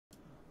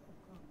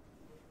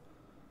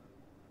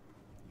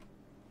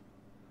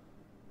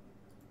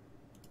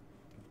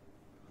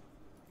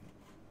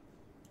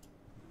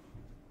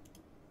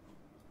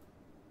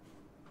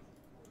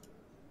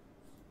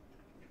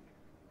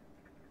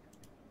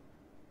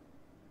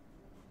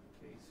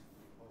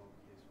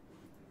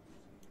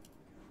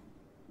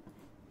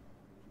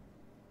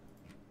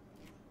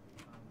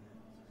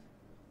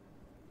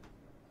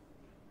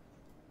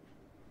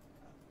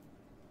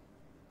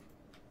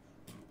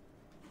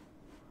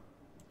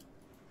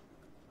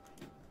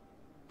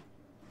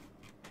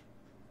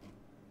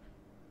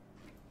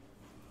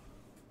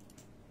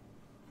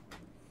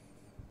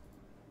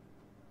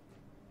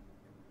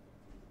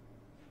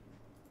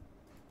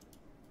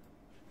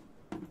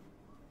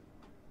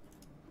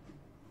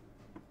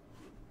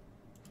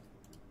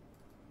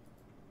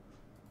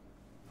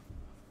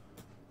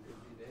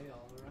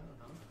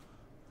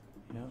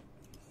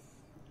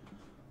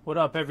What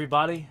up,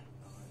 everybody?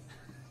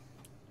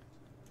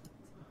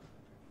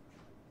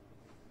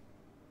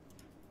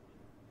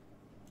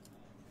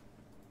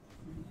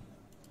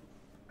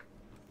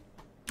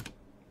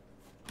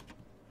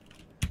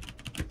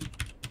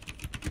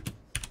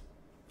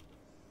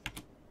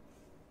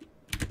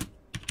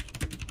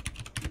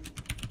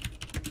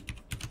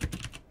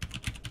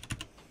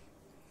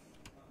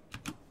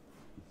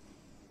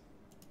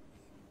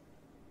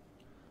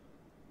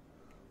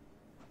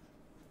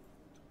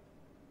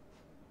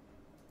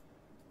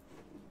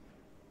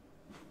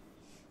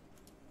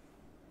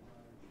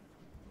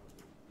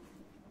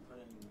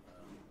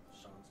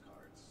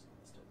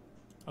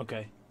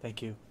 Okay,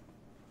 thank you.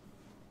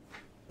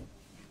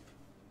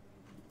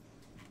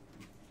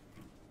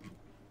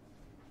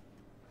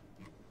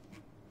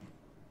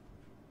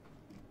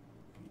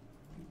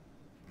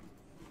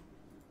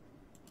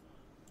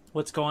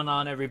 What's going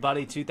on,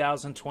 everybody?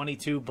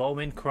 2022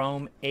 Bowman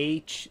Chrome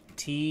HTA.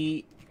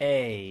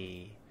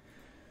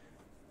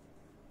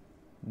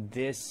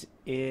 This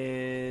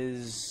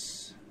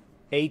is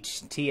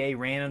HTA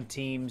Random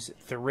Teams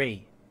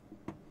 3.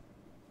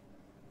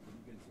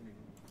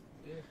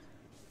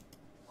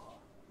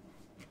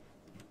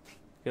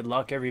 Good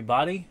luck,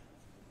 everybody.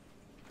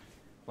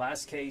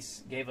 Last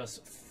case gave us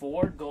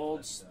 4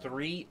 golds,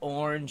 3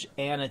 orange,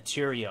 and a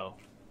Cheerio.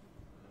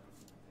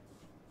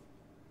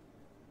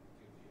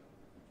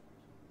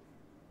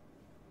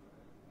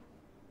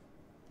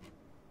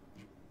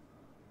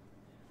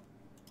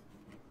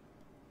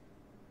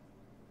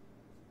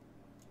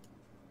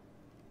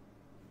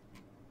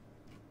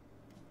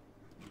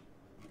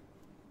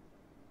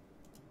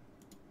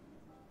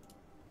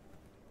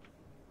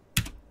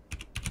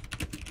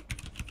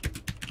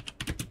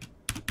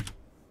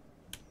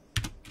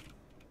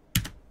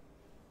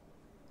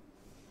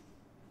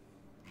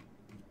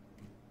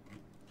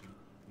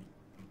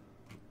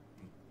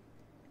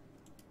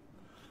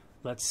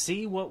 Let's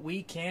see what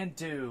we can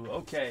do.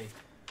 Okay.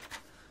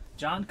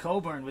 John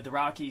Coburn with the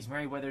Rockies,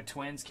 Merriweather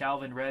Twins,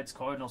 Calvin Reds,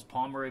 Cardinals,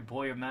 Pomeroy,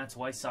 Boyer, Mets,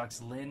 White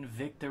Sox, Lynn,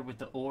 Victor with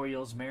the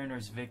Orioles,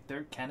 Mariners,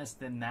 Victor,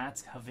 Keniston,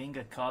 Nats,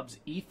 Havinga, Cubs,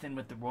 Ethan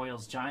with the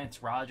Royals,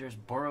 Giants, Rogers,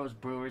 Burrows,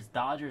 Brewers,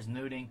 Dodgers,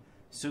 Newting,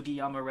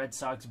 Sugiyama, Red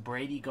Sox,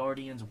 Brady,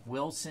 Guardians,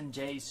 Wilson,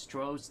 Jays,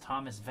 Strohs,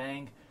 Thomas,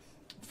 Vang,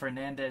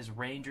 Fernandez,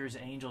 Rangers,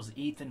 Angels,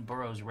 Ethan,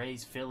 Burrows,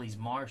 Rays, Phillies,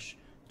 Marsh,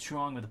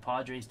 Truong with the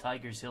Padres,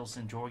 Tigers,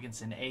 Hilson,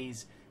 Jorgensen,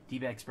 A's,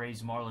 D-backs,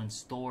 Braves, Marlins,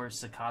 Store,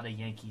 Sakata,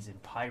 Yankees,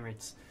 and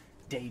Pirates,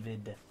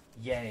 David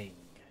Yang.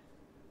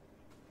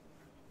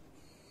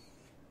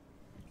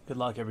 Good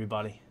luck,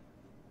 everybody.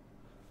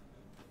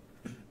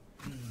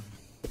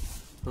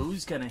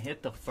 Who's going to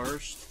hit the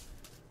first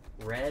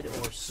red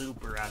or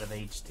super out of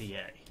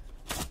HTA?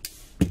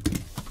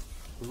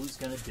 Who's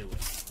going to do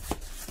it?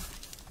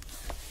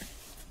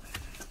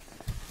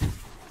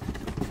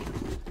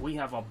 We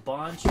have a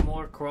bunch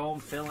more chrome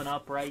filling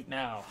up right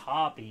now.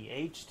 Hoppy,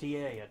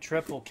 HTA, a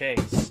triple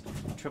case.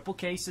 Triple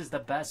case is the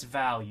best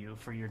value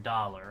for your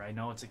dollar. I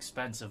know it's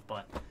expensive,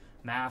 but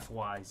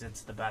math-wise,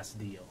 it's the best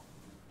deal.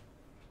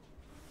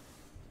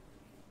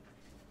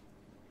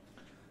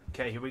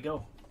 Okay, here we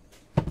go.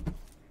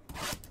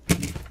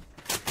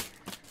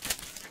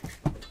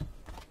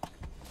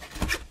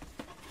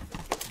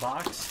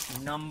 Box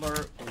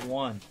number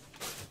 1.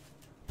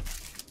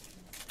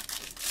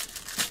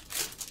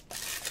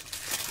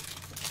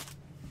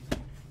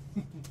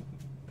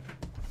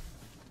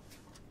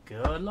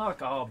 Good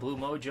luck. Oh, Blue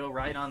Mojo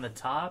right on the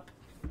top.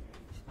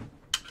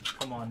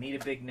 Come on, need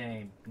a big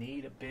name.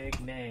 Need a big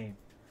name.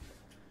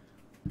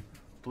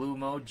 Blue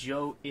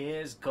Mojo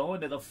is going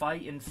to the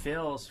fight in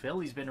Phil's.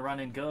 Philly's been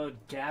running good.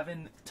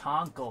 Gavin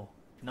Tonkel,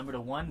 number to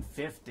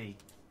 150.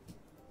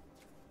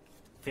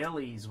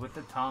 Phillies with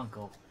the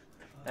Tonkel.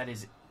 That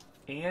is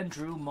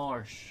Andrew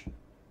Marsh.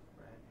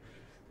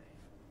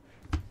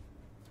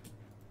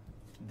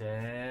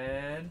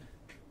 Then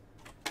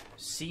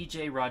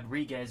CJ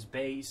Rodriguez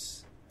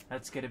base.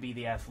 That's going to be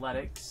the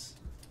Athletics,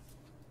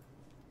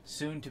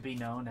 soon to be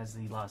known as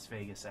the Las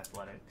Vegas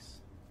Athletics.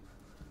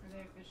 Are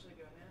they officially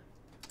going out?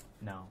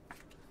 No.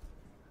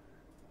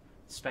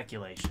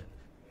 Speculation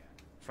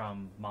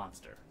from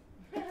Monster.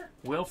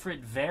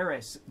 Wilfred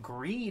Veras,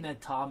 green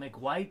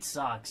atomic White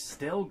Sox,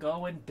 still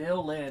going.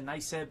 Bill Lynn.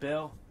 Nice hit,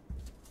 Bill.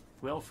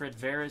 Wilfred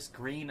Veras,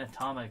 green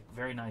atomic.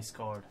 Very nice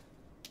card.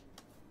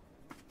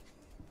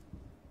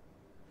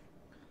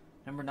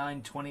 Number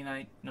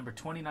 29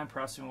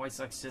 prospect in White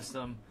Sox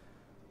system.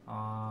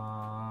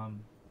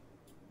 Man,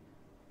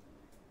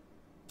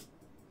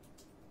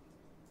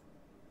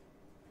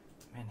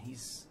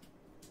 he's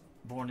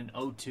born in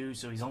 02,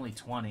 so he's only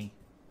 20.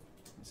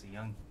 He's a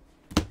young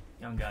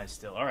guy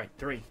still. All right,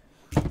 3.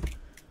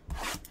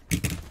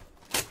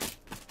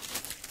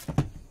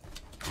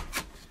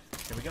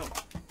 Here we go.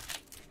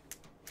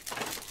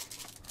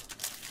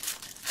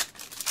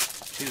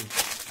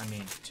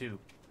 2.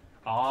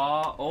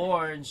 Ah,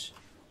 orange.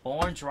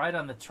 Orange right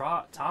on the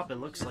top. It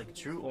looks like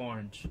true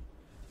orange.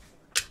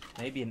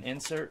 Maybe an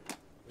insert.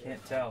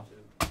 Can't tell.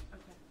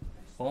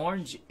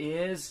 Orange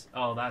is...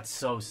 Oh, that's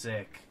so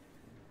sick.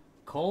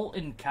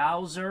 Colton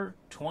Cowser,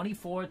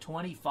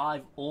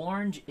 24-25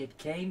 orange. It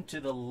came to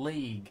the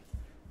league.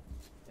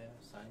 Yeah,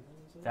 sign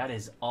those. That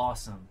is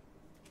awesome.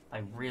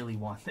 I really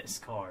want this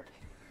card.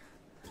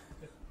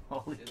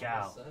 Holy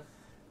cow.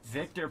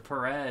 Victor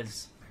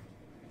Perez.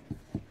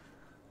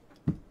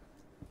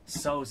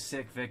 So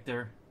sick,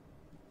 Victor.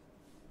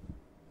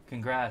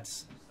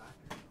 Congrats.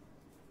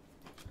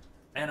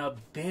 And a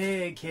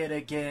big hit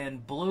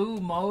again. Blue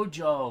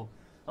Mojo.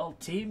 Oh,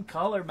 team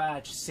color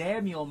match.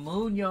 Samuel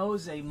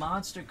Munoz, a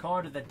monster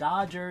card of the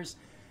Dodgers.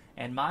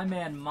 And my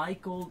man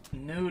Michael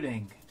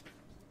Newting.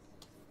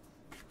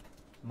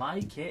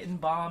 Mike hitting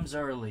bombs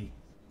early.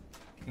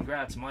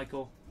 Congrats,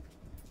 Michael.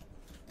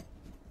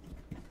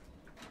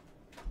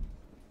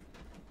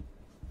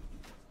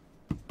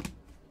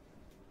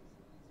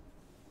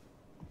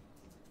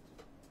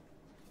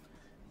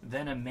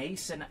 Then a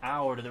Mason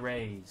Hour to the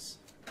Rays.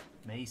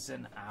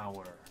 Mason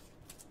Hour.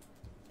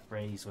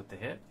 Rays with the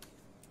hit.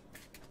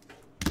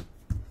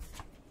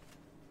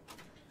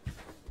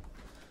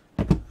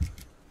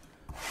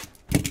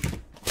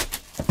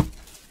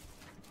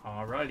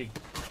 Alrighty.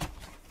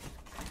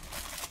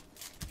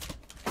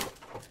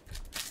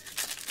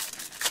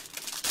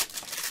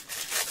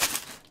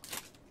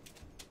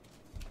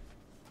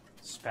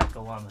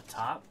 Speckle on the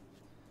top.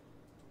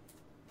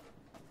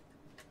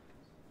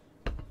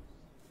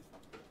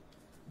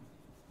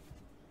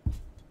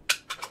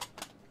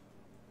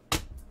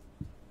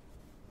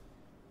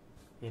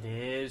 It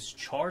is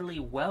Charlie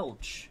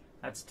Welch.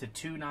 That's to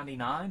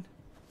 $2.99.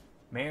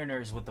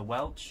 Mariners with the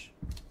Welch.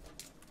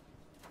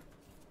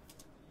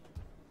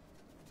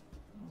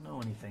 I don't know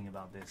anything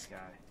about this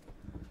guy.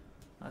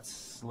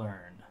 Let's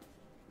learn.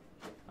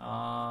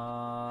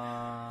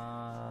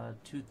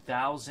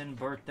 2000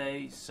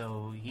 birthday,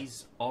 so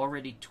he's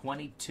already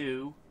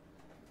 22.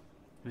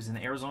 He was in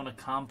the Arizona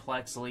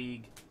Complex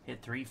League.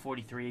 Hit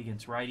 343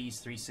 against righties,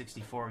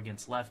 364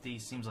 against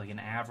lefties. Seems like an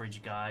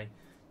average guy.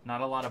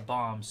 Not a lot of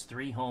bombs.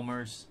 3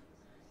 homers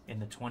in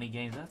the 20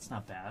 games. That's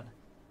not bad.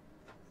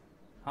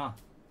 Huh.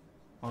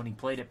 When he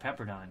played at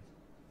Pepperdine.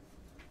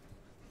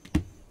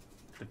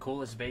 The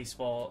coolest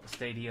baseball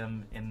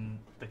stadium in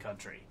the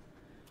country.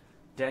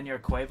 Daniel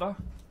Cueva.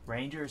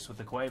 Rangers with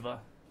the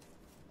Cueva.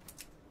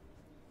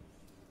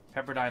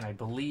 Pepperdine, I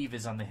believe,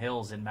 is on the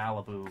hills in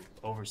Malibu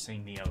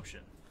overseeing the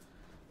ocean.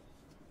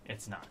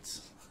 It's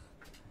nuts.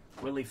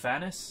 Willie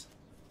Fanis.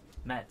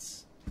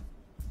 Mets.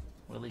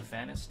 Willie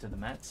Fanis to the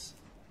Mets.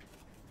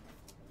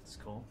 That's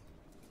cool.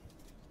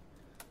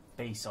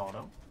 Base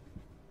auto.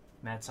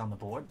 Mets on the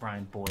board.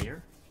 Brian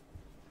Boyer.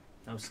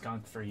 No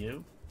skunk for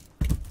you.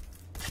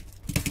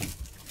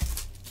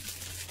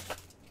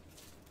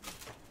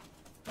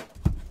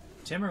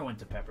 Timmer went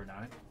to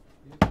Pepperdine.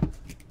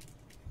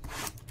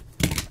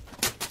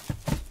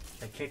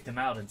 They kicked him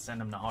out and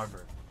sent him to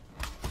Harvard.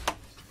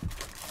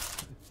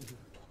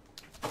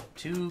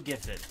 2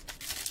 gifted.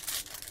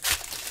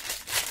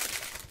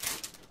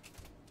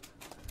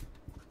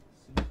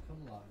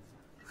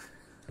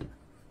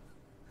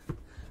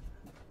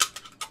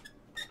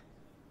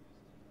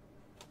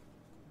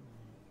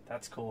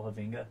 That's cool,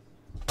 Havinga.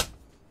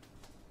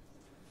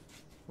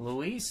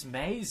 Luis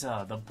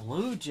Meza, the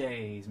Blue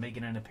Jays,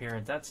 making an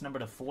appearance. That's number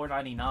to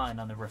 499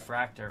 on the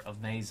refractor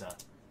of Meza.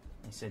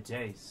 He said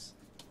Jays.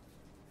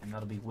 And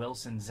that'll be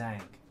Wilson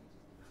Zhang.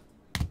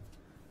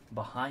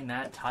 Behind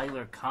that,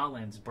 Tyler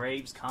Collins,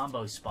 Braves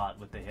combo spot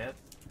with the hit.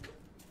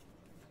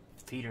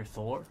 Peter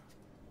Thor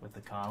with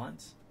the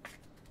Collins.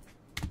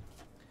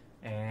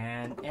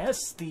 And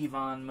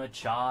Estevan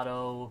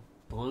Machado,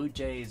 Blue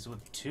Jays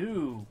with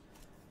 2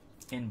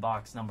 in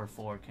box number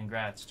 4.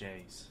 Congrats,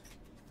 Jays.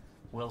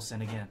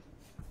 Wilson again.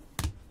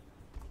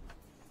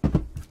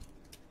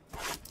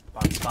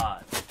 Box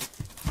 5.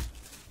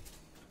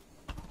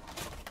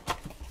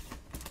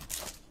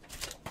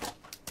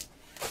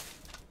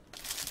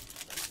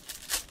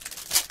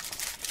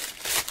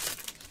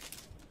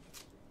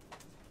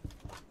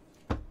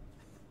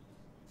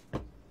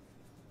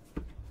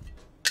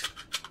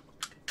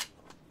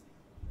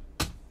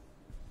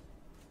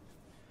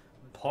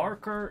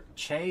 Parker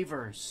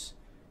Chavers.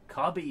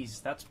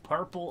 Cubbies, that's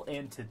purple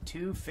into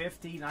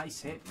 250.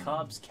 Nice hit,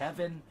 Cubs.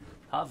 Kevin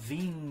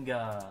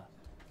Havinga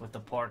with the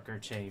Parker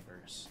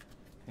Chavers.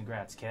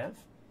 Congrats, Kev.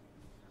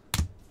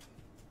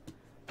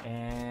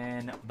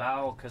 And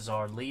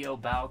Balcazar, Leo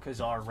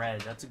Balcazar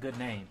Red. That's a good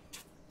name.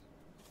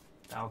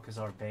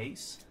 Balcazar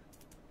base.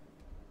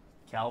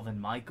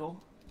 Calvin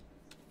Michael.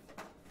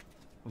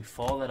 We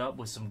follow it up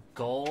with some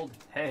gold.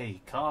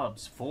 Hey,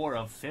 Cubs, 4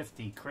 of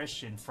 50.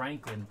 Christian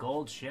Franklin,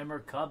 gold shimmer.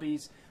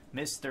 Cubbies,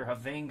 Mr.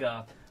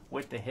 Havinga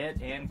with the hit,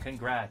 and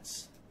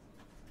congrats.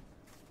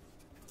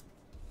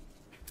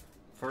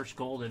 First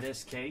gold of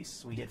this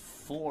case. We hit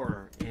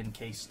 4 in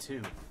case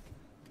 2.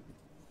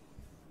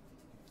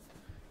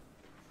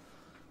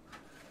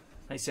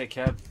 Nice hit,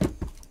 Kev.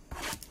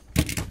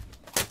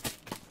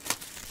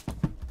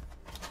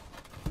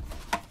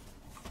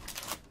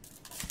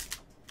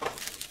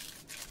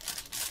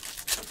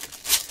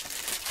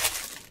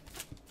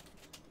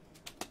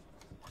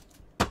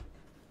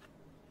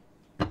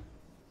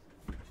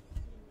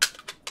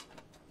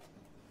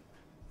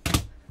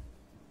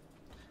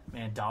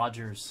 And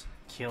Dodgers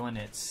killing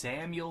it.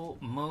 Samuel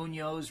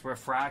Munoz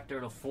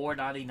refractor to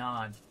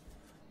 499.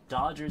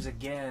 Dodgers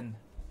again.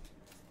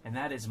 And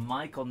that is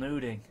Michael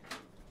Newton.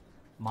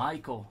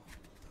 Michael,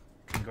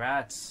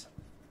 congrats.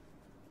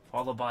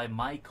 Followed by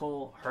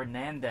Michael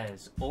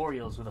Hernandez.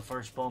 Orioles with the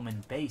first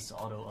Bowman base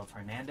auto of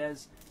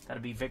Hernandez.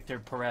 That'll be Victor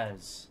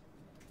Perez.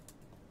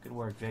 Good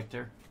work,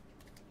 Victor.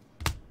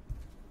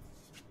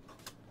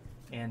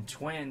 And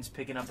Twins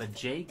picking up a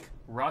Jake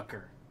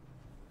Rucker.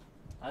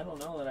 I don't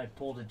know that I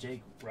pulled a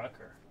Jake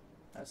Rucker.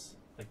 That's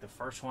like the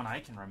first one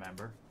I can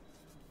remember.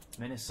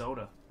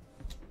 Minnesota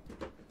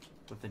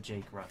with the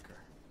Jake Rucker.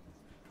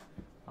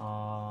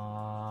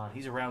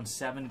 He's a round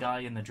 7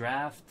 guy in the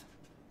draft.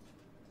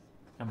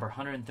 Number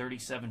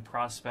 137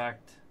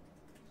 prospect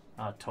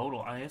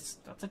total. That's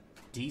a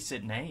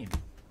decent name.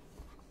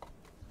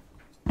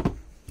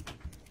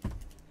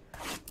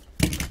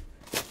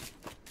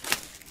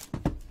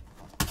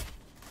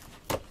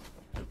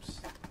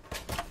 Oops.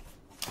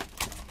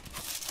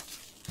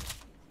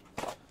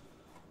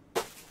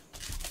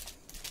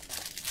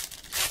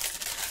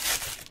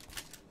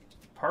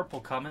 Purple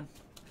coming.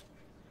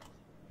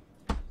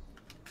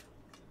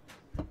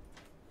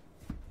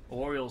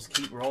 Orioles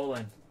keep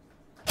rolling.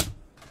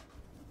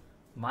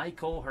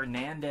 Michael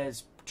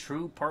Hernandez,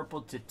 true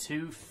purple to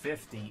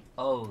 250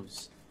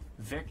 O's.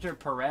 Victor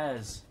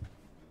Perez,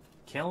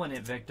 killing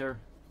it, Victor.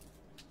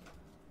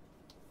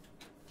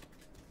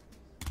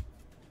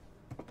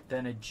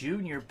 Then a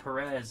Junior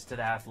Perez to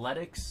the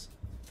Athletics,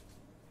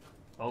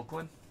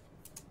 Oakland.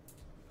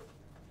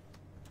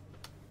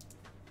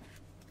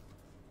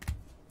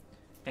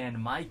 And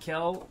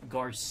Michael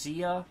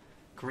Garcia,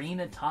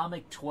 green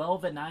atomic,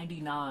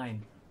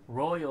 12/99,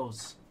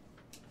 Royals.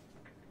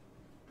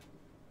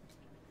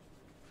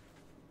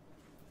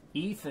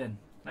 Ethan.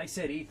 Nice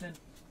hit, Ethan.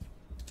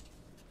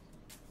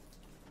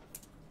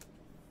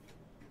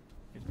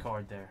 Good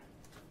card there.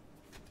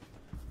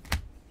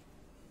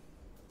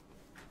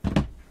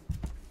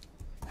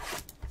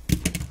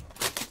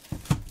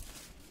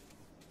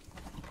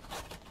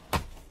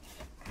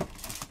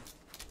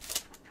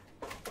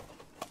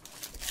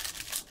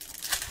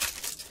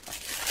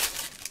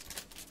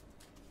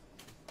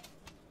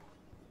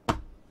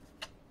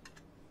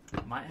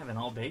 Might have an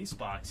all base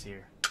box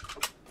here.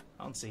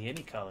 I don't see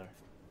any color.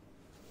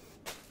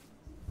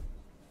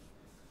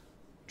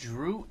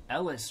 Drew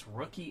Ellis,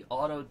 rookie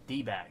auto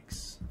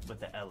D-backs with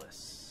the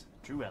Ellis.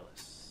 Drew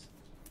Ellis.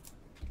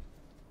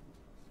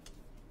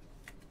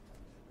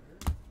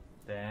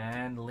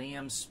 Then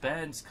Liam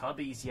Spence,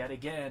 Cubbies yet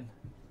again.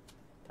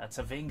 That's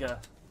a Vinga.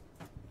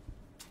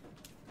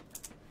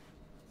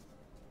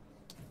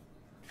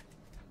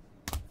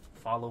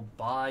 Followed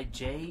by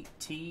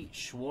J.T.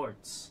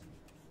 Schwartz.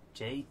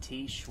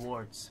 J.T.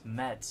 Schwartz,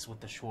 Mets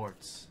with the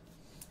Schwartz.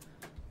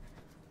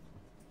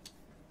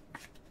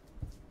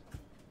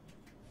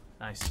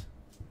 Nice.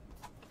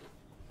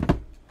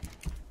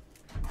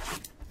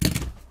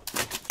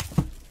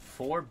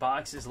 Four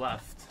boxes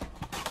left.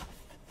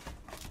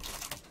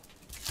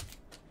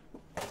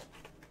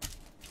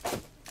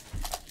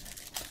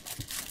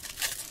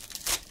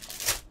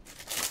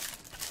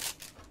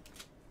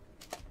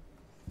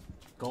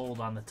 Gold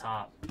on the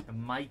top. It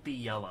might be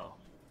yellow.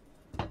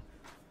 I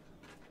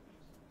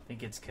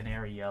think it's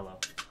canary yellow.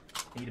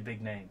 Need a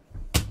big name.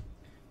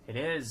 It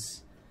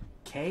is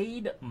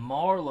Cade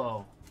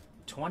Marlowe.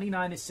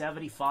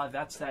 29/75.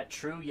 That's that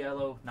true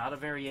yellow, not a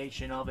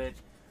variation of it.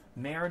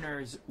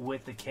 Mariners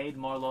with the Cade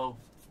Marlowe.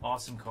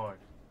 Awesome card.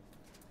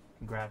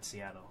 Congrats,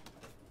 Seattle.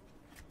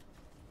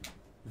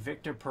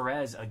 Victor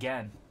Perez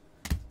again.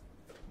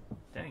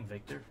 Dang,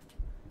 Victor.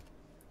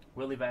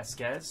 Willie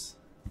Vasquez.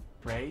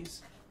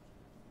 Rays.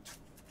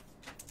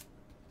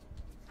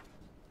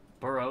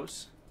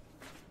 Burrows.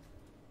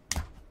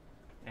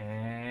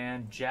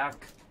 And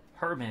Jack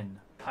Herman.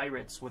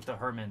 Pirates with the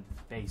Herman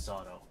base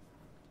auto.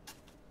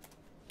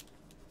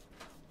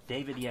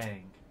 David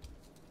Yang.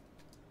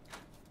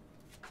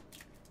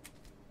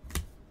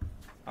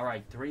 All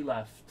right, 3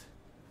 left.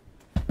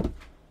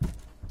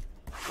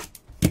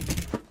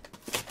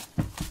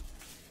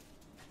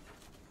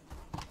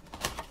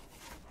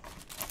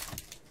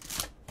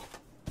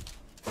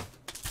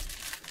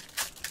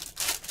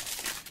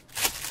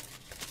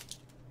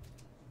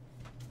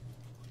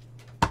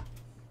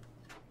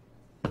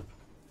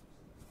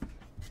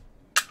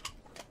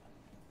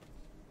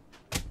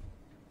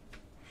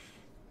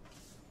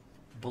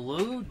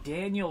 Blue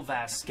Daniel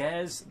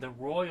Vasquez, the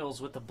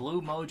Royals with the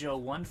Blue Mojo,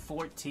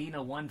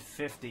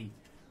 114/150.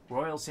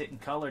 Royals hitting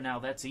color now.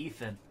 That's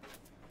Ethan.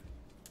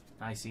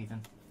 Nice,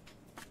 Ethan.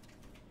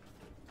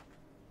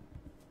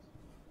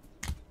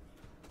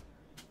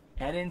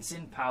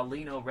 Edinson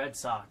Paulino, Red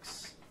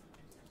Sox.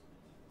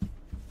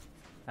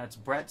 That's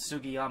Brett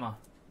Sugiyama.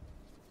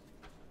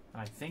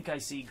 I think I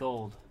see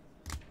gold.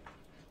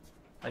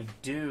 I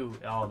do.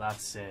 Oh,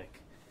 that's sick.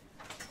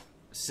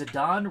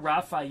 Ceddanne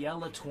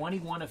Rafaela,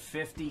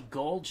 21/50,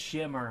 gold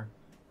shimmer,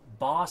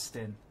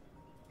 Boston.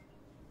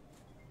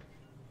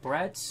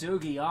 Brett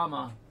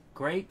Sugiyama,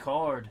 great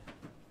card.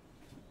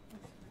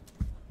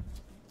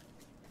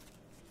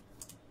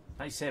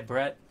 Nice hit,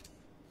 Brett.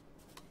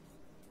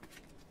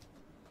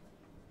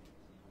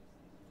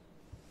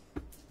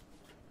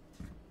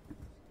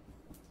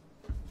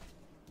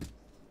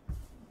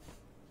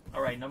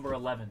 All right, number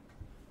 11.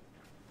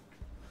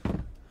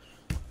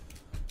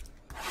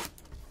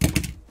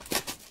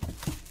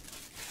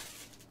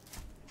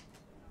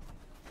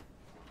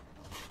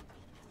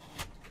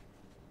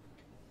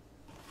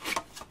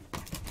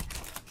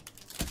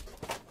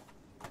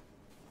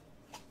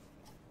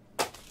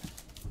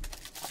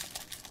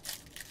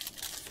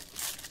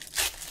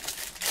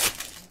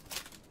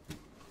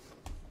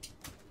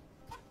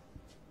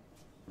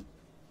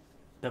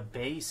 The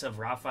base of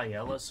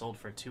Rafaela sold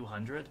for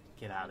 $200.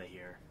 Get out of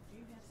here. Do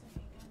you have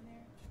some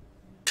ink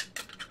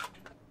on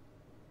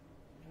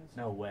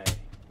there? No way.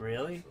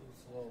 Really?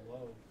 It's a little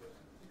low.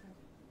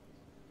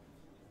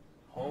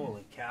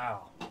 Holy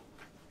cow.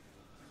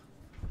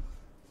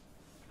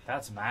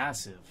 That's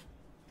massive.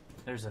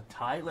 There's a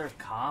Tyler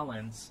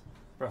Collins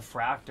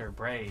refractor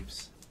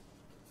Braves.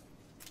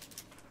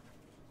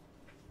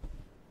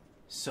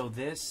 So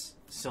this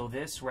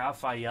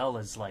Rafael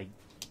is like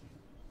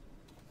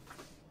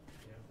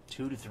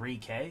 2 to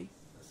 3K?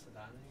 The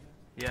sedan again?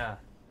 Yeah.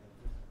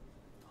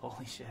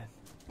 Holy shit.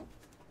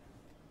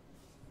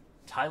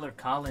 Tyler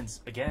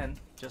Collins again.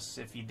 Just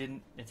if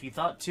you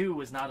thought 2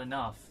 was not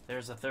enough,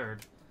 there's a third.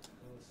 At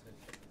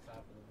the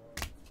top of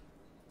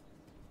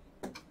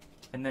the board.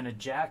 And then a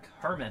Jack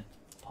Herman,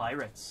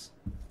 Pirates.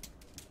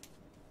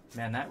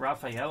 Man, that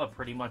Rafaela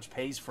pretty much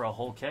pays for a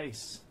whole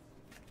case.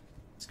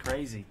 It's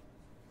crazy.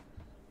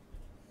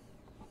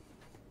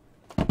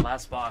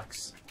 Last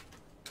box.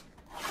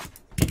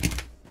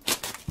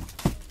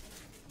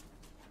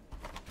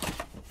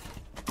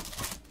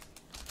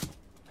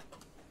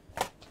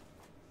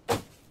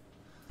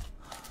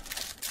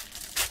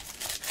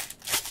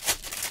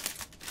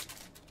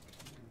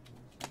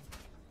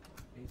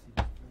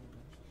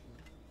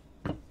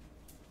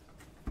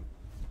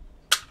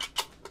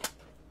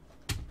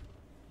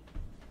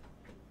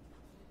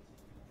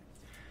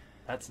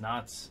 That's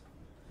nuts.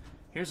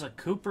 Here's a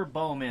Cooper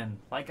Bowman.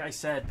 Like I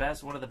said,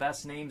 one of the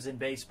best names in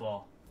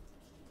baseball.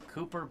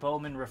 Cooper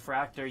Bowman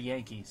refractor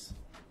Yankees.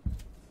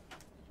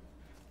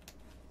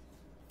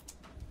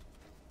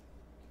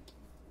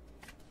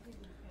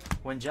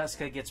 When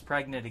Jessica gets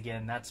pregnant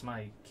again, that's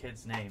my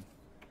kid's name.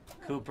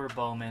 Cooper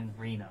Bowman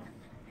Reno.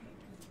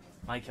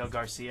 Michael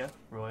Garcia,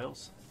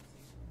 Royals.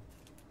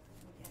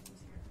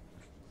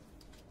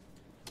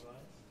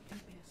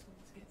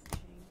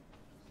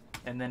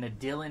 And then a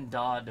Dylan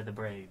Dodd to the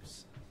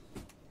Braves.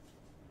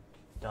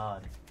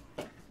 Dodd.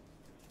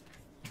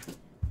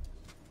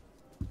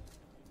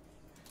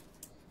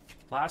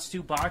 Last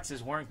 2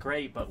 boxes weren't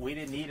great, but we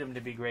didn't need them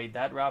to be great.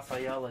 That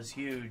Rafael is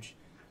huge.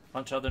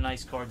 Bunch of other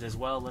nice cards as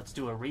well. Let's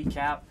do a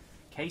recap.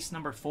 Case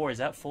number 4. Is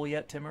that full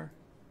yet, Timmer?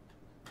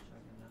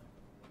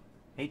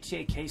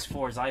 HTA case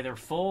 4 is either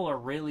full or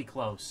really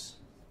close.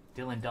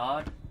 Dylan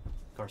Dodd,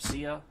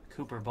 Garcia,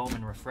 Cooper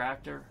Bowman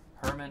refractor,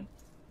 Herman,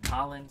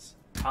 Collins,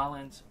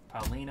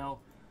 Paulino,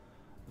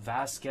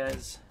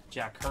 Vasquez,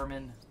 Jack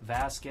Herman,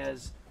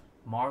 Vasquez,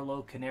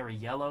 Marlowe Canary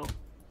Yellow,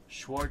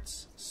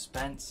 Schwartz,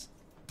 Spence,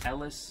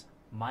 Ellis,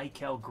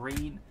 Michael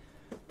Green,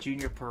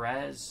 Junior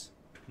Perez,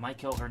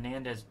 Michael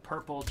Hernandez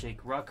Purple, Jake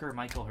Rucker,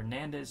 Michael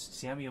Hernandez,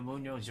 Samuel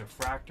Munoz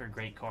Refractor,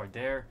 great card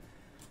there,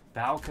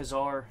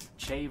 Balcazar,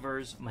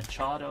 Chavers,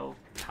 Machado,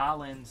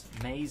 Collins,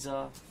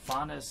 Meza,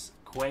 Fanas,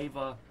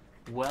 Cueva,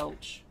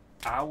 Welch,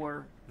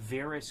 Auer,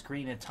 Veras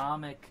Green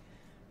Atomic,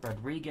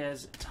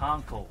 Rodriguez,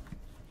 Tonkel.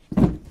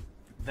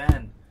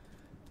 Then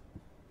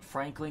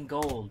Franklin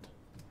Gold,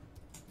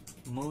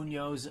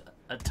 Munoz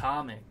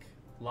Atomic,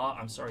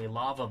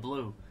 Lava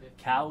Blue,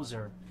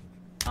 Cowser,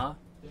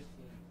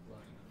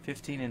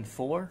 15 and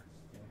 4,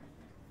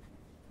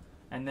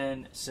 and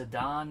then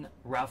Sedan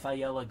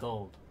Rafaela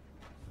Gold.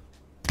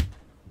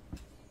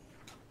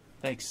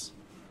 Thanks.